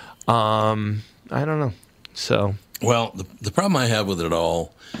differently. I don't know. So, well, the problem I have with it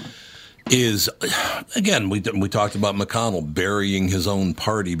all is, again, we talked about McConnell burying his own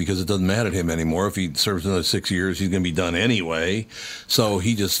party because it doesn't matter to him anymore. If he serves another 6 years, he's going to be done anyway. So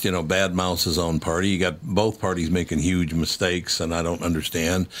he just, badmouths his own party. You got both parties making huge mistakes, and I don't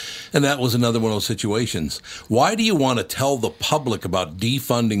understand. And that was another one of those situations. Why do you want to tell the public about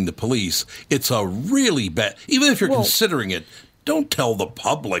defunding the police? It's a really bad, even if you're considering it, don't tell the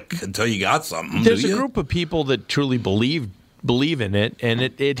public until you got something. There's a group of people that truly believe in it, and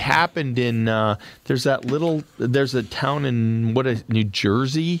it happened in there's a town in New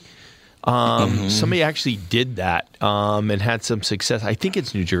Jersey. Somebody actually did that and had some success. I think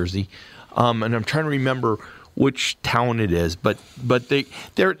it's New Jersey, and I'm trying to remember which town it is, but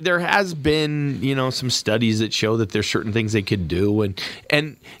there has been some studies that show that there's certain things they could do,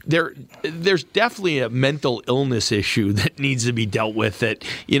 and there's definitely a mental illness issue that needs to be dealt with, that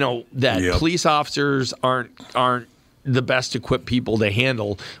police officers aren't the best equipped people to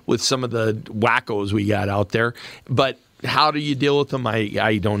handle with some of the wackos we got out there. But how do you deal with them?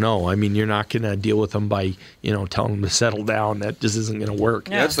 I don't know. I mean, you're not going to deal with them by, telling them to settle down. That just isn't going to work.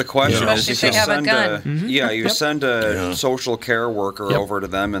 Yeah, that's the question. Especially if they have a gun. You send a social care worker over to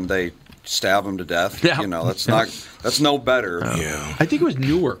them and they stab them to death. Yeah. That's no better. I think it was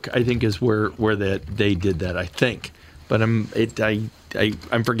Newark, I think, is where they did that, I think. But I'm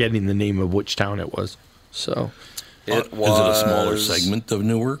forgetting the name of which town it was. So it was. Is it a smaller segment of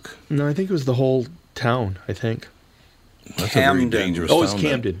Newark? No, I think it was the whole town, I think. That's Camden. A very dangerous town. It's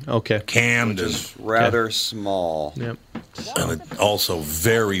Camden. Okay. Camden. Which is rather small. Yep. And also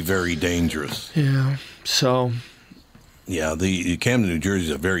very, very dangerous. Yeah. So. Yeah, the Camden, New Jersey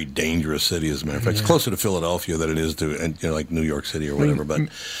is a very dangerous city, as a matter of fact. It's closer to Philadelphia than it is to like New York City or whatever. But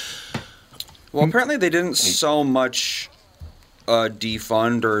apparently they didn't so much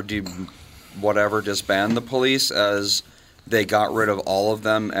defund or disband the police as they got rid of all of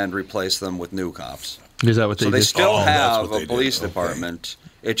them and replaced them with new cops. Is that what they did? So they still have a police department.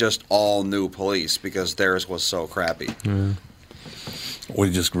 It's just all new police because theirs was so crappy. Was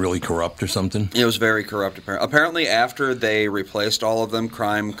it just really corrupt or something? It was very corrupt. Apparently, after they replaced all of them,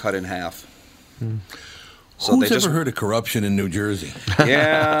 crime cut in half. So who's ever heard of corruption in New Jersey?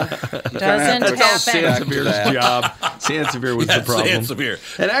 Yeah. Doesn't happen. Sansevier's job. Sansevier was the problem. Sansevier.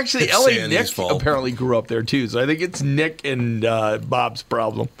 And actually, Ellie Nick apparently grew up there, too. So I think it's Nick and Bob's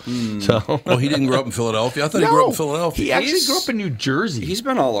problem. So. Well, he didn't grow up in Philadelphia? I thought he grew up in Philadelphia. He actually grew up in New Jersey. He's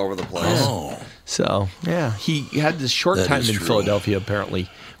been all over the place. Oh. So, yeah. He had this short time in Philadelphia, apparently.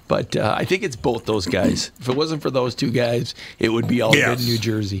 But I think it's both those guys. If it wasn't for those two guys, it would be all good in New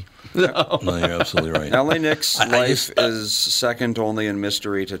Jersey. No, you're absolutely right. L.A. Nick's life is second only in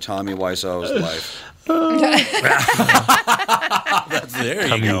mystery to Tommy Wiseau's life. There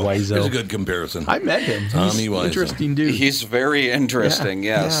you go. Wiseau. There's a good comparison. I met him. Tommy Wiseau. Interesting dude. He's very interesting,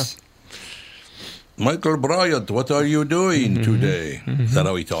 yes. Yeah. Michael Bryant, what are you doing today? Is that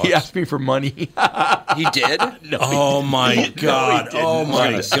how he talks? He asked me for money. He did? No. Oh, my God. Oh,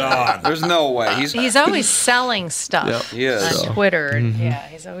 my God. There's no way. He's always selling stuff on Twitter. Yeah,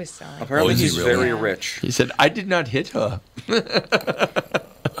 he's always selling. Apparently he's very rich. He said, I did not hit her.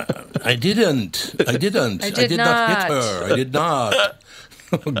 I didn't. I did not hit her. I did not.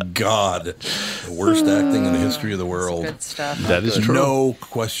 Oh, God. The worst acting in the history of the world. Good stuff. That is true. No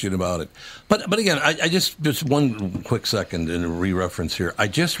question about it. But again, I just one quick second and a re-reference here. I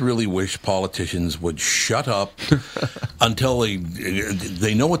just really wish politicians would shut up until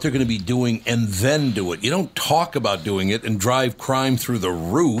they know what they're going to be doing and then do it. You don't talk about doing it and drive crime through the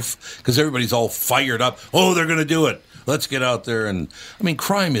roof because everybody's all fired up. Oh, they're going to do it. Let's get out there. And I mean,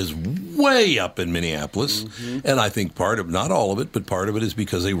 crime is way up in Minneapolis. And I think part of, not all of it, but part of it is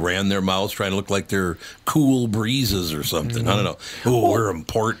because they ran their mouths trying to look like they're cool breezes or something. I don't know. Oh, we're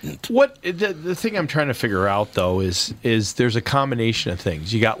important. What the thing I'm trying to figure out, though, is there's a combination of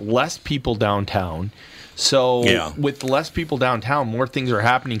things. You got less people downtown. So with less people downtown, more things are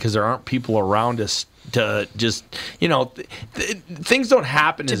happening because there aren't people around us to just, things don't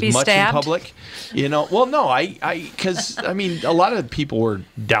happen as much in public, Well, no, because I mean, a lot of people were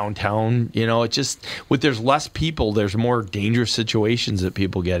downtown, it just, there's less people, there's more dangerous situations that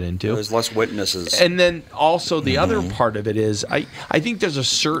people get into. There's less witnesses. And then also the other part of it is, I think there's a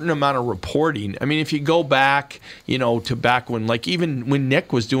certain amount of reporting. I mean, if you go back, to back when, like, even when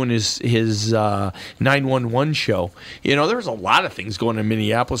Nick was doing his 911 show, there was a lot of things going on in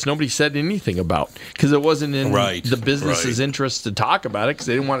Minneapolis nobody said anything about. Because it wasn't in the business's interest to talk about it because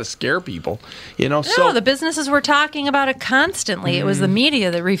they didn't want to scare people, No, the businesses were talking about it constantly. It was the media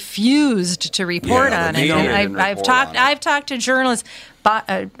that refused to report on it. I've talked to journalists,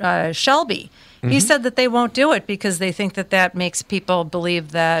 Shelby. He said that they won't do it because they think that makes people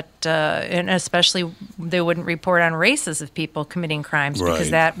believe that, and especially they wouldn't report on races of people committing crimes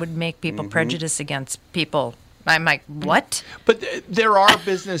because that would make people prejudice against people. I'm like, what? But there are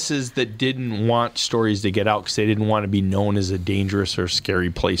businesses that didn't want stories to get out because they didn't want to be known as a dangerous or scary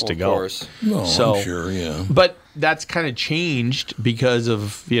place to go. Of course. No, I'm sure, yeah. But that's kind of changed because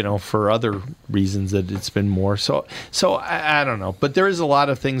of, for other reasons that it's been more. So I don't know. But there is a lot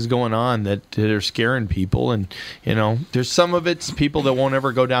of things going on that are scaring people. And, there's some of it's people that won't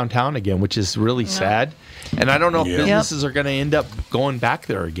ever go downtown again, which is really sad. And I don't know if businesses are going to end up going back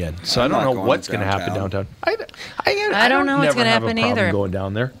there again. So I don't know what's going to happen downtown. I don't know what's going to happen either. Going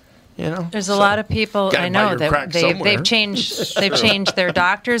down there, There's a lot of people I know that they've changed their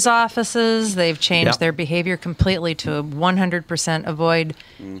doctor's offices. They've changed their behavior completely to 100% avoid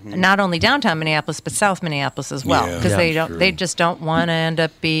not only downtown Minneapolis but South Minneapolis as well because they just don't want to end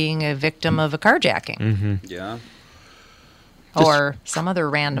up being a victim of a carjacking. Yeah. Or some other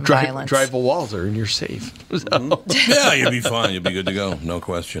random violence. Drive a Walzer and you're safe. Yeah, you'll be fine. You'll be good to go. No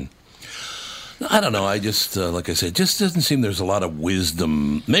question. I don't know. I just, like I said, it just doesn't seem there's a lot of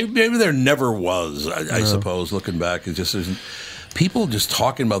wisdom. Maybe there never was, I suppose, looking back. It just isn't. People just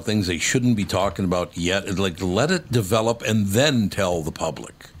talking about things they shouldn't be talking about yet. It's like, let it develop and then tell the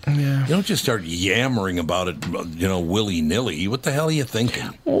public. Yeah. You don't just start yammering about it, willy-nilly. What the hell are you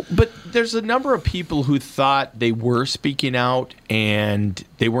thinking? Well, but there's a number of people who thought they were speaking out and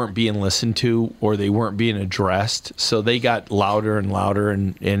they weren't being listened to or they weren't being addressed. So they got louder and louder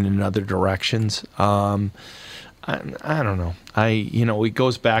and in other directions. I don't know. It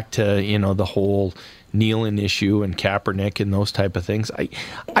goes back to, the whole Nealon issue and Kaepernick and those type of things.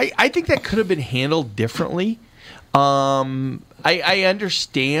 I think that could have been handled differently. I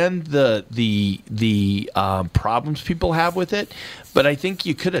understand the problems people have with it, but I think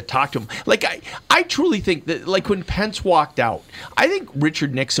you could have talked to them. Like I truly think that, like when Pence walked out, I think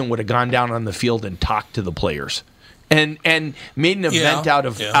Richard Nixon would have gone down on the field and talked to the players. And made an event out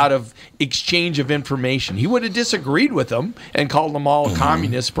of exchange of information. He would have disagreed with them and called them all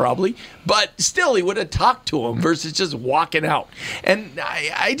communists probably, but still he would have talked to them versus just walking out. And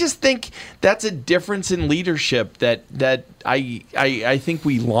I just think that's a difference in leadership that I think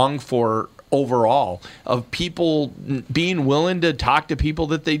we long for overall, of people being willing to talk to people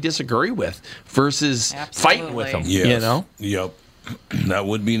that they disagree with versus fighting with them. Yes. Yep. That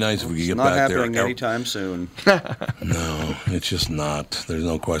would be nice if we could get back there. Not happening anytime soon. No, it's just not. There's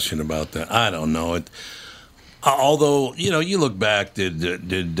no question about that. I don't know it. Although, you look back, did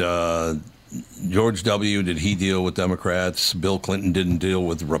George W., did he deal with Democrats? Bill Clinton didn't deal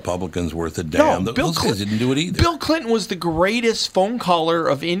with Republicans worth a damn. No, those guys didn't do it either. Bill Clinton was the greatest phone caller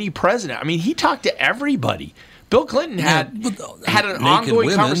of any president. I mean, he talked to everybody. Bill Clinton had an ongoing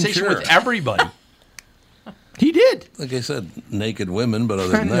conversation with everybody. He did. Like I said, naked women, but other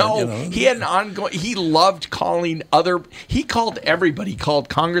than that, he had an ongoing. He loved calling he called everybody. He called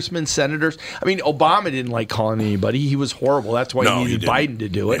congressmen, senators. I mean, Obama didn't like calling anybody. He was horrible. That's why he needed Biden to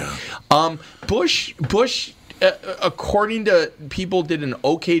do it. Yeah. Bush, according to people, did an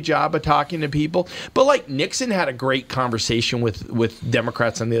okay job of talking to people. But like Nixon had a great conversation with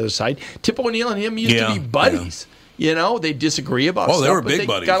Democrats on the other side. Tip O'Neill and him used to be buddies. You know, they disagree about stuff, they were but big they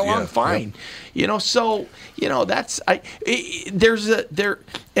buddies. got along Yeah. fine. Yep. You know, so that's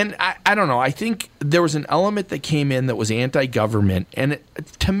and I don't know. I think there was an element that came in that was anti-government, and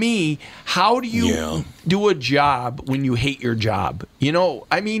to me, how do you do a job when you hate your job? You know,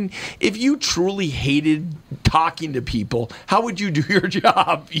 I mean, if you truly hated talking to people, how would you do your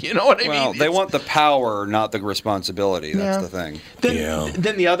job? You know what I mean? Well, they want the power, not the responsibility. That's the thing.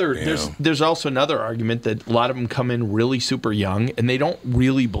 Then the other, there's also another argument that a lot of them come in really super young and they don't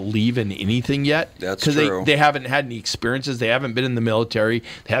really believe in anything yet. That's true. true. They haven't had any experiences. They haven't been in the military.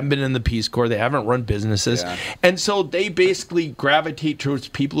 They haven't been in the Peace Corps. They haven't run businesses. Yeah. And so they basically gravitate towards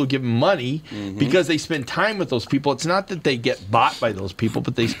people who give them money because they spend time with those people. It's not that they get bought by those people,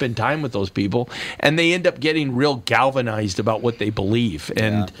 but they spend time with those people and they end up getting real galvanized about what they believe.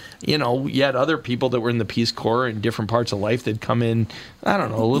 And, you know, yet other people that were in the Peace Corps in different parts of life that come in, I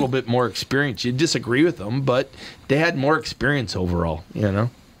don't know, a little bit more experience. You disagree with them, but they had more experience overall, you know?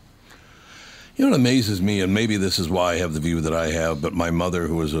 You know what amazes me, and maybe this is why I have the view that I have, but my mother,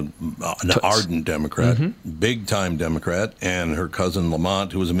 who was an ardent Democrat, big-time Democrat, and her cousin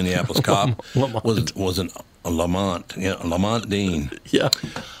Lamont, who was a Minneapolis cop, was a Lamont Dean. Yeah.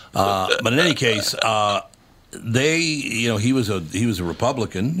 But in any case, he was a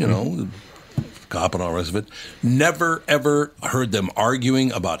Republican, you know, cop and all the rest of it. Never, ever heard them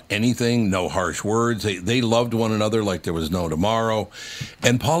arguing about anything, no harsh words. They loved one another like there was no tomorrow.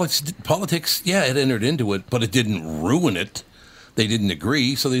 And politics, it entered into it, but it didn't ruin it. They didn't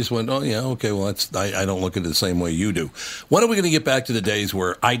agree, so they just went, oh, yeah, okay, well, I don't look at it the same way you do. When are we going to get back to the days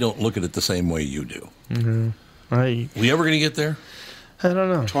where I don't look at it the same way you do? We ever going to get there? I don't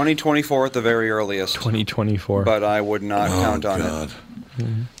know. 2024 at the very earliest. 2024. But I would not count on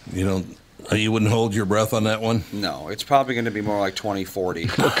it. You wouldn't hold your breath on that one? No, it's probably going to be more like 2040.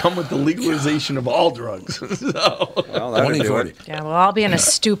 It'll come with the legalization of all drugs. Well, that'll do it. Yeah, we'll all be in a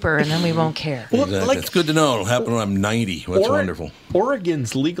stupor, and then we won't care. Exactly. It's good to know. It'll happen when I'm 90. That's wonderful.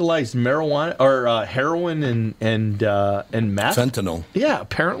 Oregon's legalized marijuana or heroin and meth. Fentanyl. Yeah,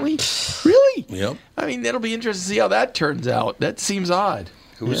 apparently. Really? Yep. I mean, it'll be interesting to see how that turns out. That seems odd.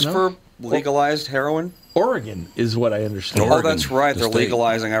 Who's for legalized heroin? Oregon is what I understand. Oh, that's right. They're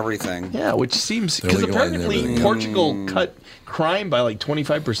legalizing everything. Yeah, which seems because apparently Portugal cut crime by like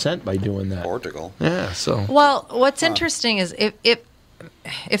 25% by doing that. Portugal. Yeah. So. Well, what's interesting is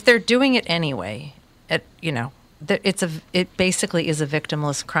if they're doing it anyway, it basically is a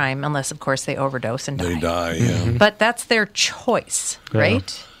victimless crime unless, of course, they overdose and die. They die. Yeah. But that's their choice,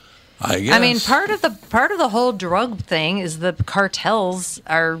 right? I guess. I mean, part of the whole drug thing is the cartels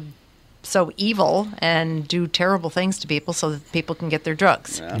are so evil and do terrible things to people so that people can get their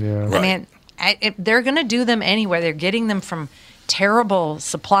drugs. Yeah. I mean, they're going to do them anywhere. They're getting them from terrible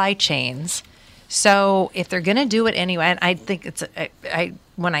supply chains. So if they're going to do it anyway, and I think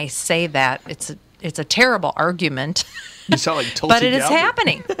when I say that, it's a terrible argument. You sound like Tulsi But it is Gabbard.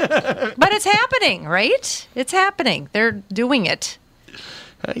 happening. But it's happening, right? It's happening. They're doing it.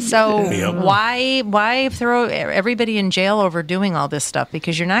 So why throw everybody in jail over doing all this stuff?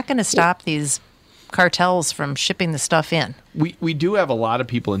 Because you're not going to stop these cartels from shipping the stuff in. We do have a lot of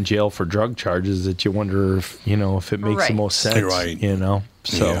people in jail for drug charges that you wonder if it makes the most sense. Right.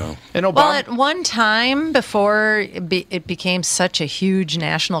 So and Obama. Well, at one time before it became such a huge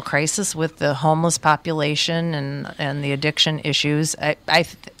national crisis with the homeless population and the addiction issues, I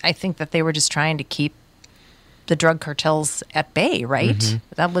think that they were just trying to keep the drug cartels at bay, right? Mm-hmm.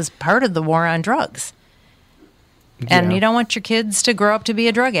 That was part of the war on drugs. And you don't want your kids to grow up to be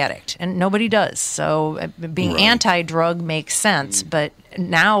a drug addict, and nobody does. So being anti-drug makes sense, but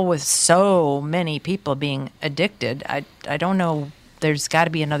now with so many people being addicted, I don't know. There's got to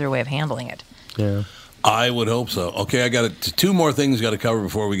be another way of handling it. Yeah. I would hope so. Okay, I got two more things got to cover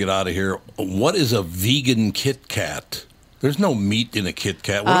before we get out of here. What is a vegan Kit Kat? There's no meat in a Kit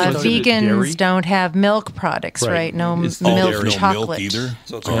Kat. Vegans don't have milk products, right? No milk chocolate. No milk either.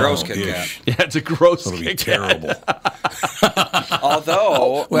 So it's a gross Kit Kat. Yeah, it's a gross It'll be Kit terrible.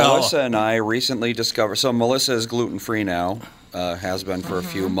 Although Melissa and I recently discovered, so Melissa is gluten-free now, has been for a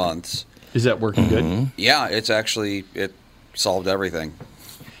few months. Is that working good? Yeah, it solved everything.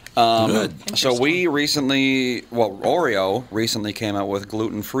 Good. So we recently, Oreo recently came out with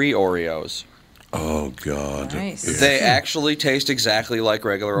gluten-free Oreos. Oh, God. Nice. They actually taste exactly like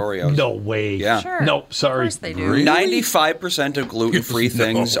regular Oreos. No way. Yeah. Sure. No, sorry. Of course they do. Really? 95% of gluten-free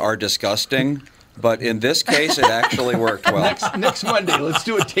things are disgusting, but in this case, it actually worked well. Next Monday, let's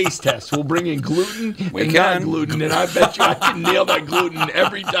do a taste test. We'll bring in gluten We and can. non-gluten, and I bet you I can nail that gluten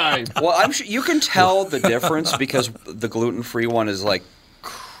every time. Well, I'm sure you can tell the difference because the gluten-free one is like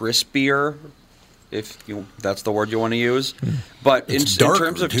crispier. if that's the word you want to use. But in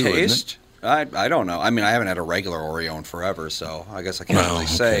terms of taste, I don't know. I mean, I haven't had a regular Oreo in forever, so I guess I can't really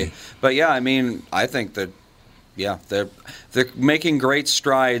say. But yeah, I mean, I think that they're making great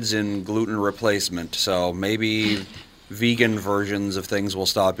strides in gluten replacement. So maybe vegan versions of things will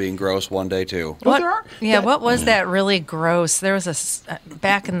stop being gross one day too. What was that really gross? There was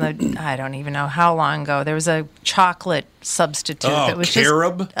back in the, I don't even know how long ago, there was a chocolate substitute that was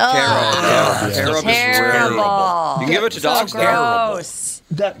carob? Carob is terrible. You can give it to dogs. Gross.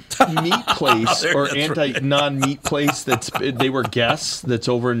 That meat place or non-meat place they were Guess that's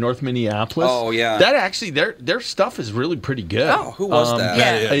over in North Minneapolis. Oh yeah, that actually their stuff is really pretty good. Oh, who was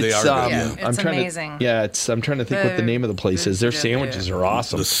that? It's amazing. I'm trying to think what the name of the place is. Their sandwiches are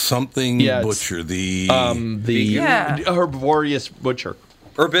awesome. The something butcher, the herbivorous butcher.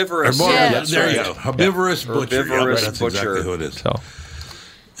 Herbivorous. There you go. Herbivorous butcher. That's butcher. Exactly who it is. So.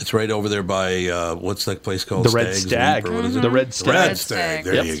 It's right over there by, what's that place called? The Red Stag. The Red Stag.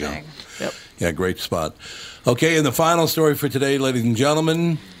 There you go. Yep. Yeah, great spot. Okay, and the final story for today, ladies and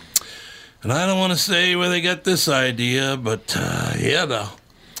gentlemen. And I don't want to say where they got this idea, but,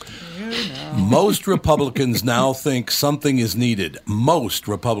 most Republicans now think something is needed. Most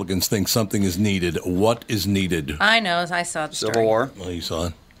Republicans think something is needed. What is needed? I know. I saw the story. Civil War. Well, you saw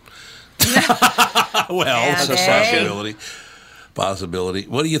it. It's a possibility.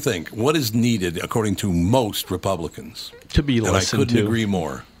 What do you think? What is needed, according to most Republicans? To be listened to. And I couldn't agree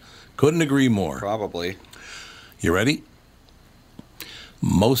more. Couldn't agree more. Probably. You ready?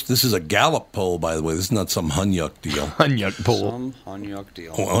 This is a Gallup poll, by the way. This is not some Hunyuk deal. Hunyuk poll. Some Hunyuk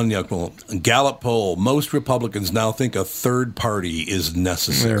deal. Hunyuk poll. Gallup poll. Most Republicans now think a third party is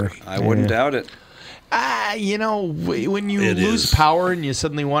necessary. I wouldn't doubt it. When you lose power and you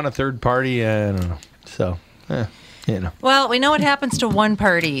suddenly want a third party, I don't know. So, Well, we know what happens to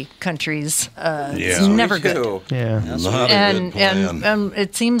one-party countries. It's never good. And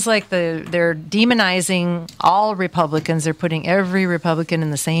it seems like they're demonizing all Republicans. They're putting every Republican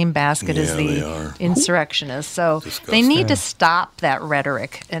in the same basket as the insurrectionists. So they need to stop that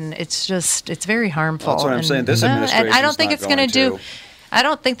rhetoric, and it's very harmful. That's what I'm saying. This administration, and I don't think it's going to do. I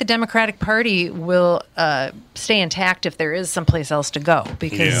don't think the Democratic Party will stay intact if there is someplace else to go,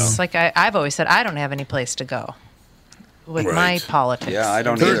 because, like I've always said, I don't have any place to go with my politics. Yeah, I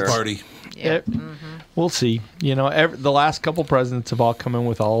don't either. Third party. Yeah. We'll see. The last couple presidents have all come in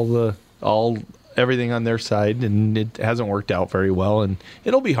with everything on their side, and it hasn't worked out very well, and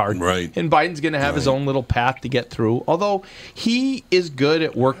it'll be hard. Right. And Biden's going to have his own little path to get through, although he is good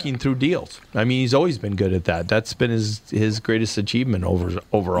at working through deals. I mean, he's always been good at that. That's been his greatest achievement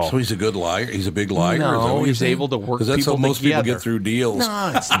overall. So he's a good liar? He's a big liar? No, he's able to work people together. Because that's how most people get through deals.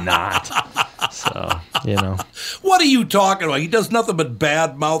 No, it's not. So, What are you talking about? He does nothing but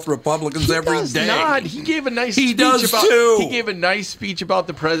badmouth Republicans every day. He does not. He gave a nice speech too. He gave a nice speech about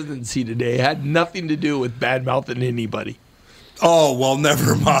the presidency today. It had nothing to do with badmouthing anybody. Oh, well,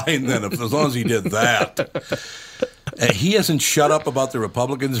 never mind then, as long as he did that. He hasn't shut up about the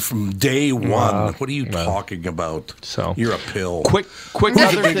Republicans from day one. What are you talking about? So you're a pill. Quick Who's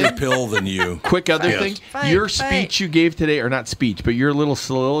other a bigger thing. pill than you? Quick other thing. Your speech you gave today, or not speech, but your little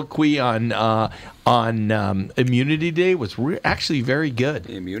soliloquy on Immunity Day was actually very good.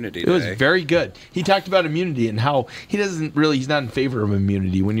 Immunity Day. It was very good. He talked about immunity and how he's not in favor of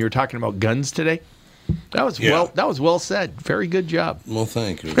immunity. When you were talking about guns today, that was well said. Very good job. Well,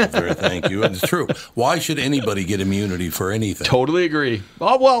 thank you. Thank you. And it's true. Why should anybody get immunity for anything? Totally agree.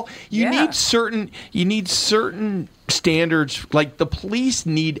 Oh, well, you need certain standards. Like the police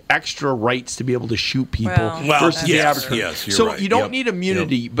need extra rights to be able to shoot people versus the average person. Yes, you're so right. you don't need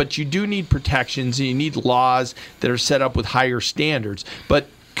immunity, but you do need protections, and you need laws that are set up with higher standards. But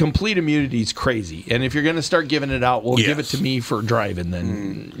complete immunity is crazy, and if you're going to start giving it out, give it to me for driving,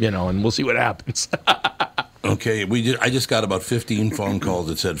 then and we'll see what happens. Okay, I just got about 15 phone calls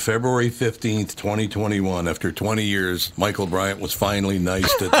that said February 15th, 2021. After 20 years, Michael Bryant was finally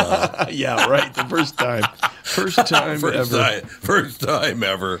nice to Todd. Yeah, right. The first time ever. First time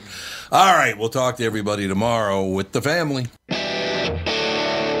ever. All right, we'll talk to everybody tomorrow with the family.